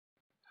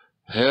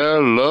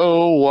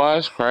Hello,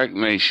 Wisecrack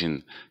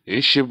Nation.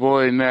 It's your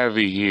boy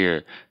Navi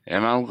here,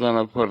 and I'm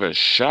gonna put a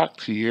shock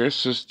to your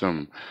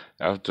system.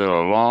 After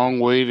a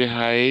long-waited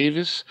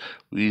hiatus,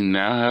 we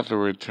now have the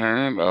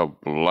return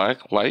of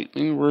Black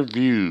Lightning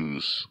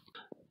reviews.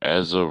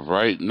 As of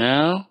right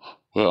now,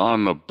 we're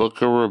on the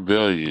Book of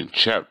Rebellion,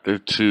 Chapter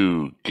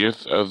 2,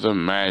 Gift of the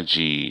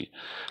Magi.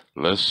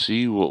 Let's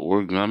see what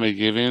we're gonna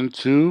get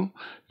into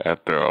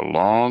after a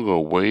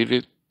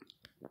long-awaited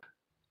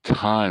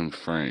time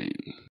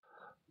frame.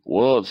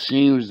 Well, it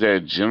seems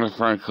that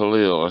Jennifer and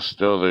Khalil are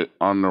still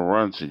on the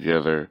run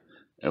together,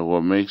 and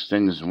what makes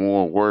things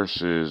more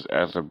worse is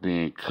after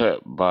being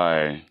cut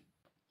by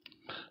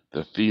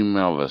the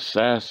female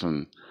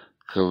assassin,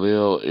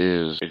 Khalil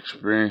is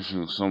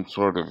experiencing some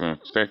sort of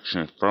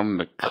infection from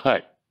the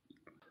cut.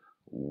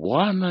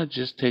 Why not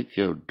just take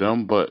your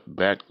dumb butt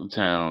back to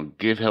town,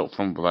 get help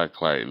from Black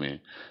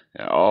Lightning,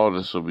 and all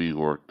this will be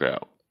worked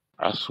out?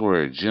 I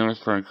swear,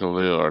 Jennifer and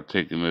Khalil are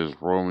taking this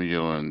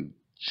Romeo and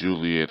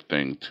Juliet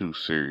thing too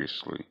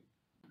seriously.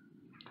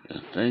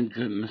 And thank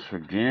goodness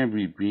for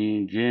Gamby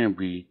being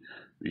Gamby,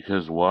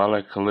 because while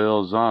at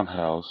Khalil's aunt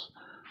house,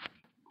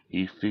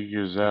 he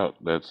figures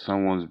out that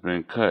someone's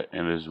been cut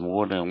and is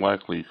more than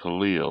likely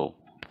Khalil.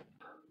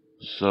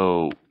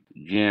 So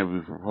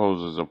Gamby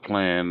proposes a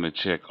plan to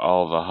check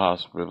all the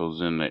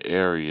hospitals in the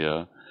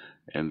area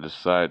and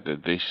decide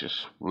that they should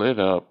split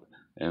up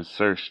and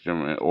search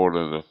them in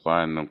order to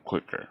find them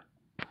quicker.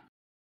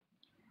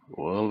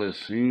 Well, it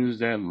seems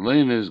that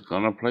Lena's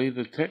gonna play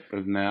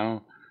detective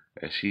now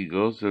as she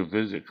goes to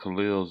visit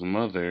Khalil's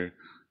mother,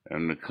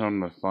 and to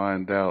come to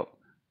find out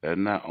that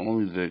not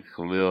only did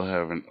Khalil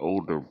have an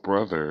older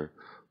brother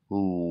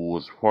who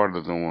was part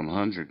of the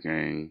 100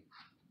 gang,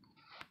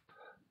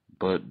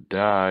 but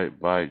died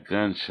by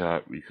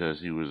gunshot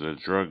because he was a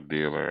drug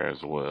dealer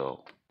as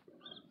well.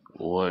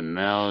 Well,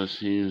 now it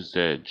seems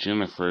that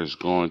Jennifer is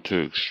going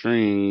to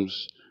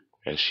extremes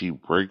as she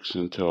breaks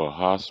into a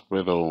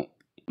hospital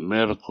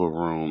medical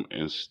room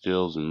and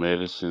steals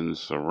medicine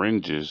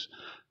syringes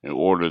in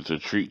order to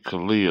treat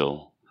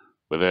Khalil.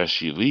 But as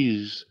she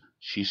leaves,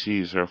 she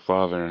sees her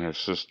father and her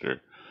sister.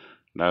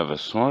 Now the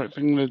smart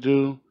thing to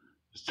do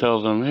is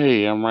tell them,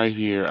 hey, I'm right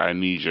here, I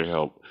need your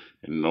help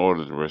in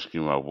order to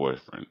rescue my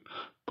boyfriend.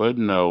 But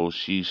no,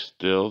 she's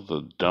still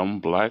the dumb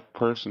black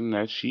person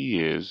that she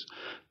is,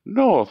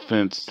 no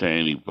offense to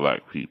any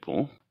black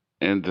people,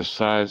 and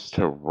decides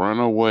to run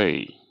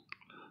away.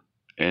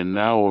 And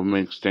now what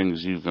makes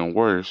things even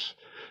worse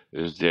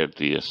is that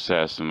the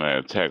assassin that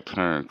attacked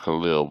her and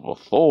Khalil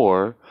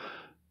before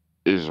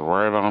is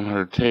right on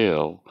her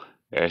tail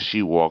as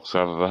she walks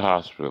out of the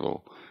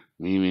hospital,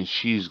 meaning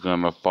she's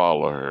gonna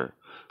follow her.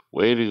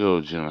 Way to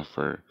go,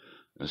 Jennifer.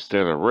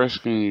 Instead of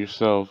rescuing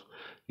yourself,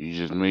 you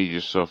just made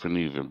yourself an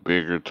even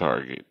bigger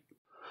target.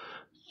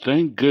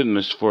 Thank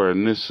goodness for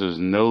Anissa's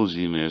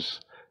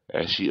nosiness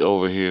as she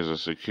overhears a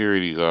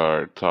security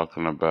guard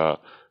talking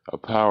about a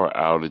power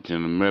outage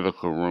in the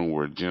medical room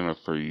where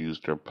Jennifer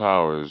used her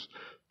powers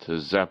to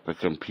zap a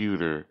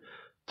computer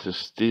to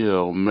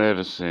steal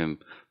medicine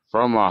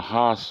from a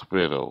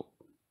hospital.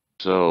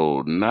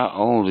 So not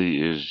only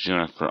is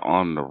Jennifer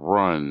on the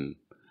run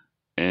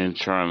and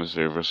trying to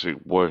save her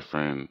sick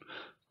boyfriend,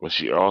 but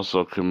she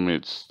also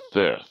commits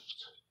theft.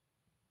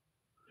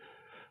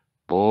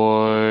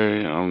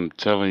 Boy, I'm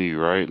telling you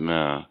right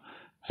now,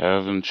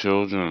 having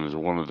children is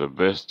one of the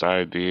best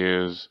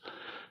ideas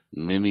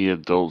many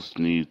adults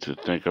need to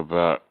think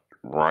about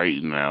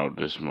right now at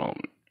this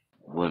moment.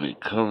 When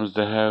it comes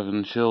to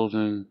having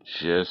children,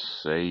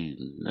 just say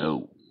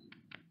no.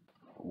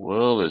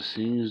 Well, it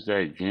seems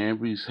that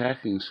Gamby's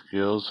hacking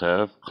skills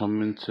have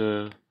come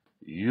into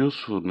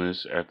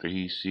usefulness after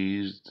he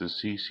sees the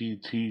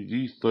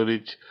CCTV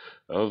footage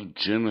of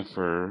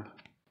Jennifer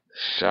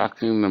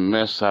shocking the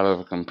mess out of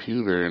a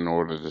computer in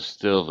order to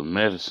steal the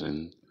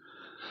medicine.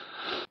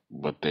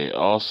 But they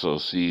also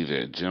see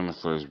that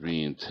Jennifer is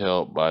being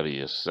tailed by the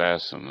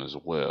assassin as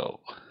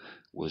well,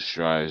 which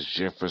drives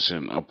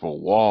Jefferson up a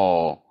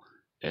wall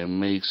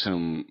and makes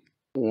him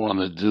want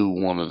to do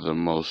one of the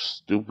most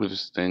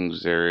stupidest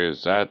things there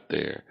is out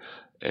there,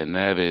 and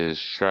that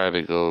is try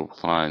to go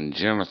find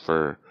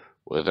Jennifer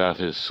without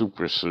his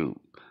super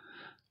suit.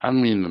 I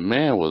mean, the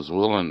man was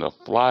willing to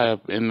fly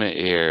up in the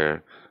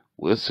air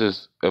with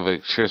his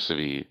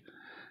electricity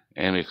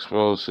and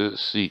expose his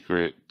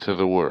secret to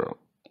the world.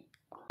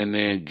 And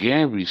then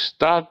Gamby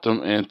stopped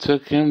him and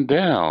took him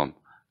down.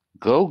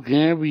 Go,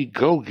 Gamby,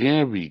 go,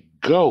 Gamby,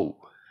 go.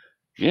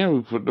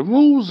 Gamby put the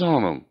moves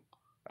on him.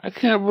 I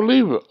can't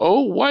believe it.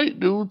 Old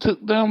white dude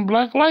took down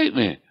Black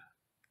Lightning.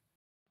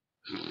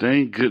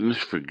 Thank goodness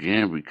for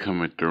Gamby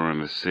coming through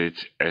in the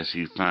sitch as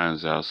he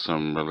finds out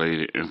some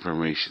related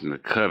information to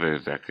Cutter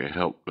that could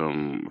help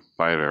them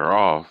fight her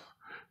off.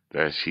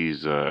 That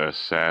she's an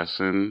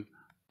assassin,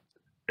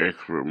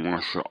 expert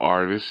martial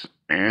artist,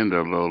 and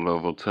a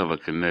low-level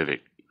telekinetic.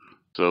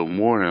 So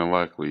more than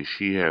likely,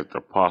 she has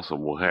the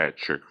possible hat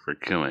trick for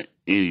killing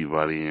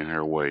anybody in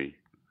her way.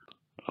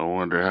 I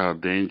wonder how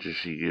dangerous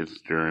she gets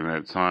during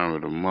that time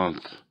of the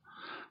month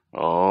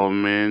All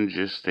men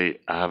just stay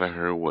out of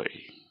her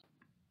way.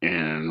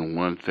 And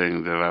one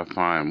thing that I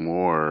find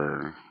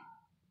more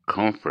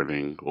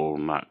comforting, or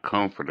not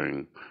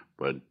comforting,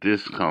 but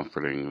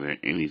discomforting than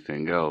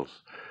anything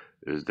else,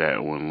 is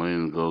that when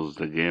Lynn goes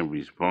to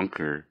Gamby's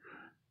bunker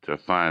to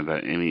find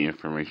out any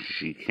information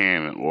she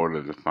can in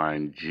order to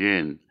find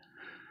Jen,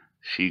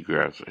 she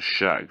grabs a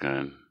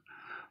shotgun.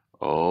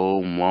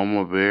 Oh,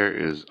 Mama Bear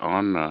is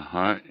on the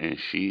hunt and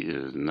she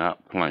is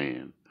not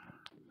playing.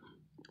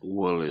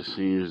 Well, it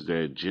seems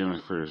that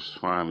Jennifer's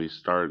finally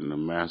starting to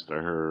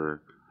master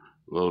her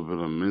little bit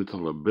of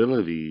mental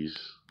abilities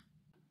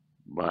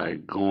by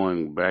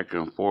going back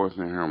and forth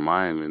in her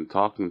mind and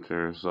talking to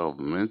herself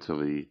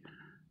mentally,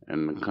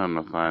 and to come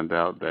to find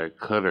out that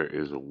Cutter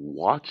is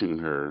watching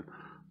her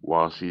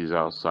while she's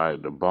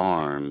outside the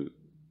barn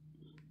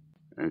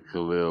and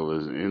Khalil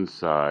is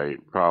inside,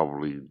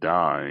 probably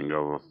dying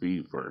of a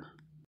fever.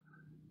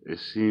 It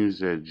seems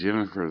that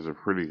Jennifer is a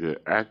pretty good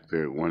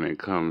actor when it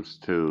comes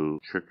to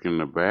tricking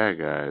the bad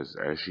guys,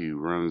 as she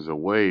runs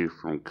away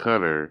from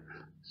Cutter,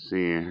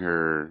 seeing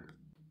her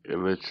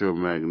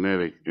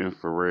electromagnetic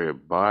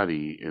infrared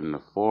body in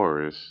the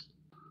forest.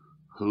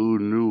 Who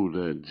knew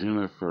that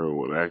Jennifer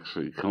would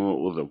actually come up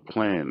with a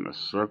plan to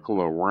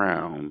circle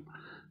around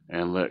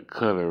and let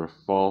Cutter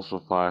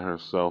falsify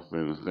herself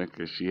into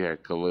thinking she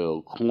had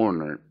Khalil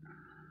cornered,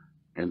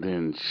 and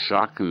then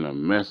shocking the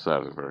mess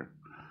out of her?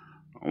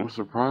 I'm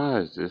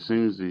surprised. It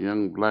seems the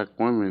young black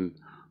women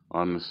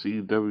on the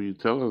CW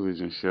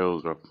television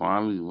shows are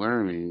finally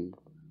learning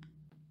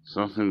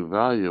something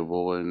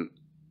valuable and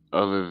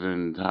other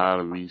than how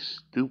to be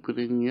stupid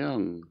and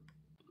young.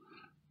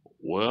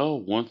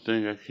 Well, one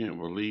thing I can't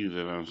believe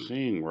that I'm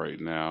seeing right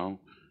now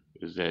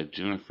is that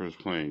Jennifer's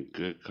playing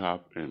good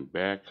cop and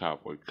bad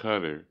cop with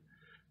Cutter,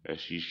 as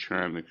she's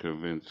trying to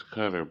convince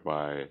Cutter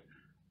by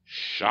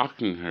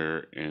shocking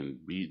her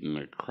and beating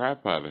the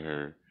crap out of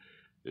her,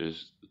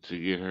 is to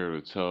get her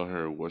to tell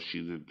her what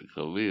she did to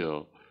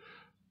Khalil.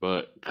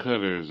 But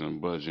Cutter isn't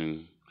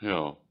budging.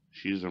 Hell,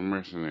 she's a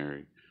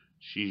mercenary.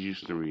 She's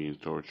used to being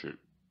tortured.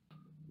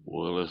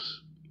 Well, it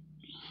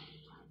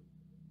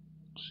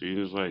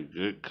seems like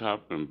good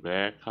cop and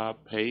bad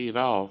cop paid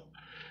off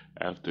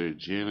after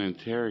Jen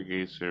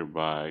interrogates her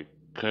by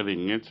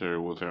cutting into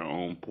her with her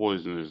own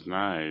poisonous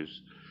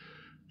knives.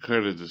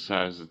 Cutter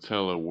decides to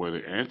tell her where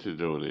the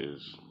antidote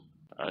is.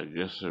 I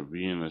guess her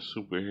being a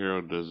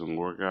superhero doesn't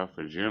work out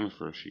for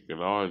Jennifer. She could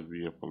always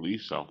be a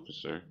police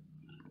officer,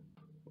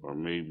 or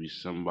maybe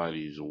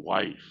somebody's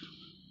wife.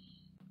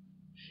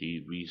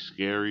 She'd be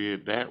scary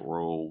at that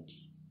role.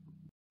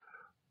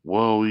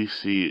 Well, we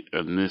see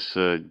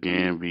Anissa,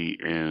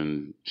 Gamby,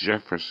 and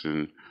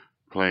Jefferson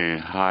playing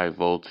high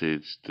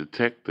voltage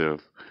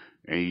detective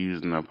and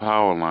using the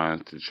power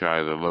lines to try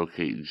to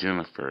locate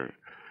Jennifer.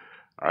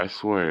 I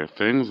swear,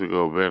 things would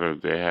go better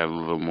if they had a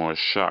little more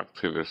shock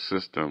to the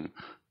system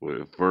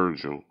with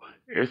Virgil,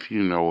 if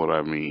you know what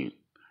I mean.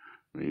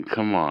 I mean,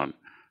 come on.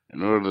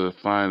 In order to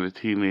find a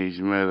teenage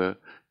meta,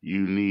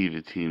 you need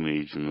a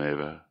teenage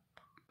meta.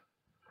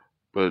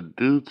 But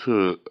due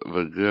to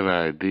the good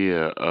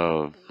idea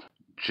of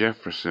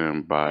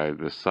Jefferson by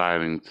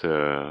deciding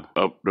to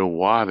up the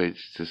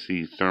wattage to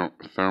see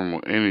thermal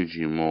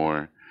energy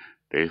more,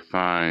 they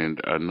find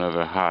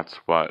another hot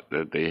spot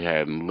that they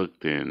hadn't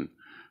looked in.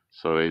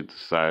 So they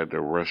decide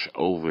to rush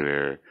over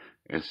there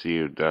and see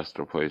if that's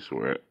the place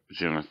where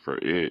Jennifer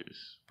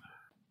is.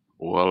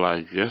 Well,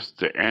 I guess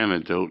the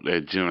antidote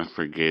that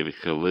Jennifer gave to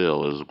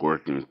Khalil is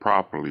working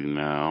properly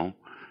now,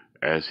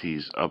 as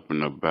he's up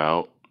and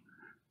about.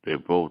 They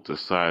both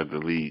decide to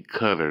leave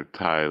Cutter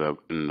tied up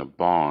in the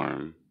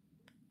barn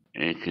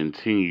and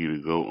continue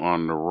to go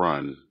on the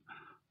run.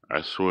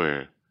 I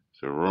swear,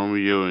 the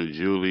Romeo and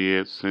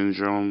Juliet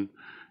syndrome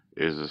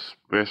is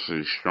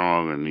especially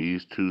strong in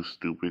these two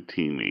stupid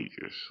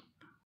teenagers.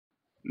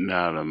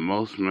 Now, the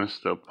most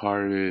messed up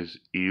part is,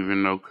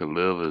 even though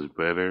Khalil is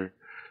better,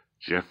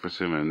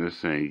 Jefferson and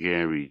this and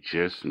Gary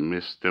just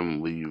missed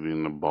them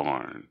leaving the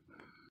barn.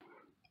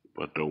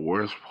 But the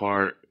worst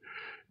part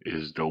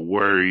is the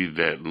worry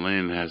that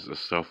Lynn has to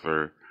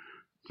suffer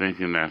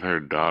thinking that her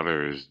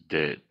daughter is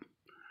dead.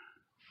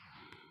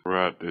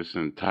 Throughout this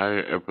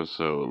entire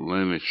episode,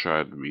 Lynn has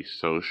tried to be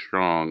so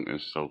strong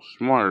and so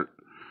smart,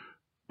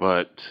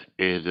 but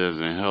it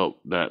doesn't help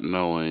that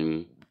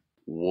knowing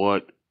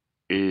what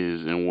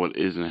is and what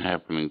isn't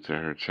happening to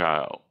her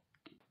child.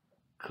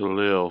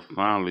 Khalil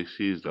finally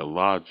sees the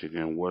logic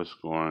in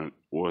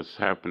what's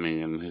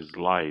happening in his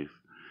life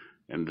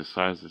and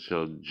decides to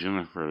tell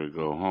Jennifer to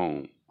go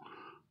home.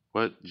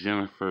 But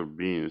Jennifer,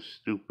 being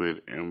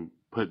stupid and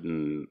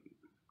putting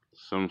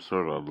some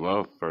sort of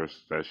love first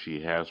that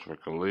she has for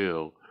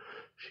Khalil,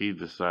 she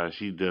decides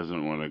she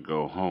doesn't want to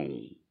go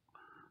home.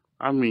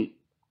 I mean,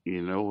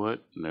 you know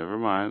what? Never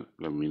mind.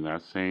 Let me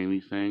not say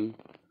anything,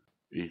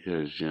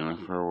 because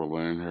Jennifer will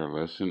learn her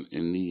lesson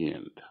in the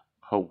end,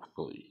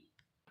 hopefully.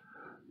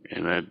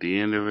 And at the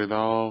end of it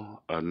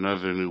all,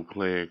 another new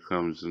player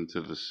comes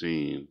into the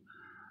scene,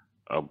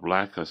 a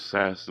black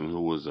assassin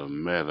who was a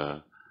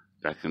meta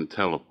that can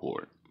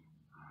teleport.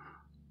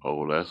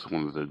 Oh, that's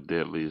one of the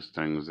deadliest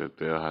things that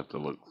they'll have to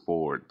look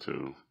forward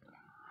to.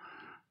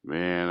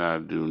 Man, I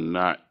do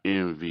not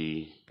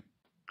envy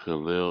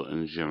Khalil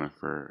and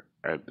Jennifer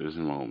at this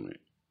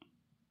moment.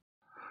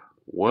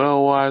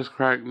 Well,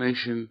 Wisecrack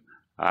Nation,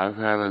 I've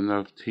had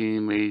enough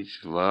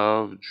teenage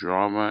love,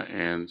 drama,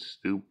 and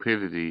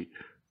stupidity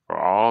for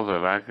all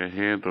that I can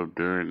handle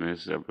during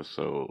this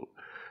episode.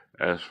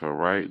 As for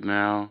right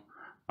now,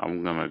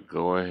 I'm gonna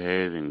go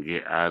ahead and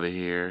get out of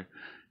here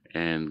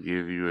and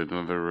give you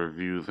another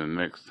review the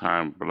next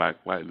time Black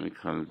Lightning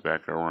comes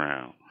back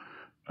around.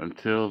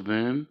 Until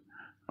then,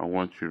 I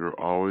want you to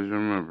always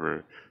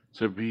remember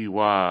to be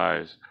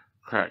wise,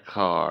 crack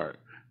hard,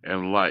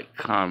 and like,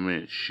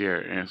 comment, share,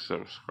 and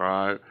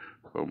subscribe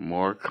for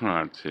more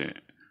content.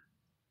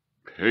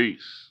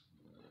 Peace.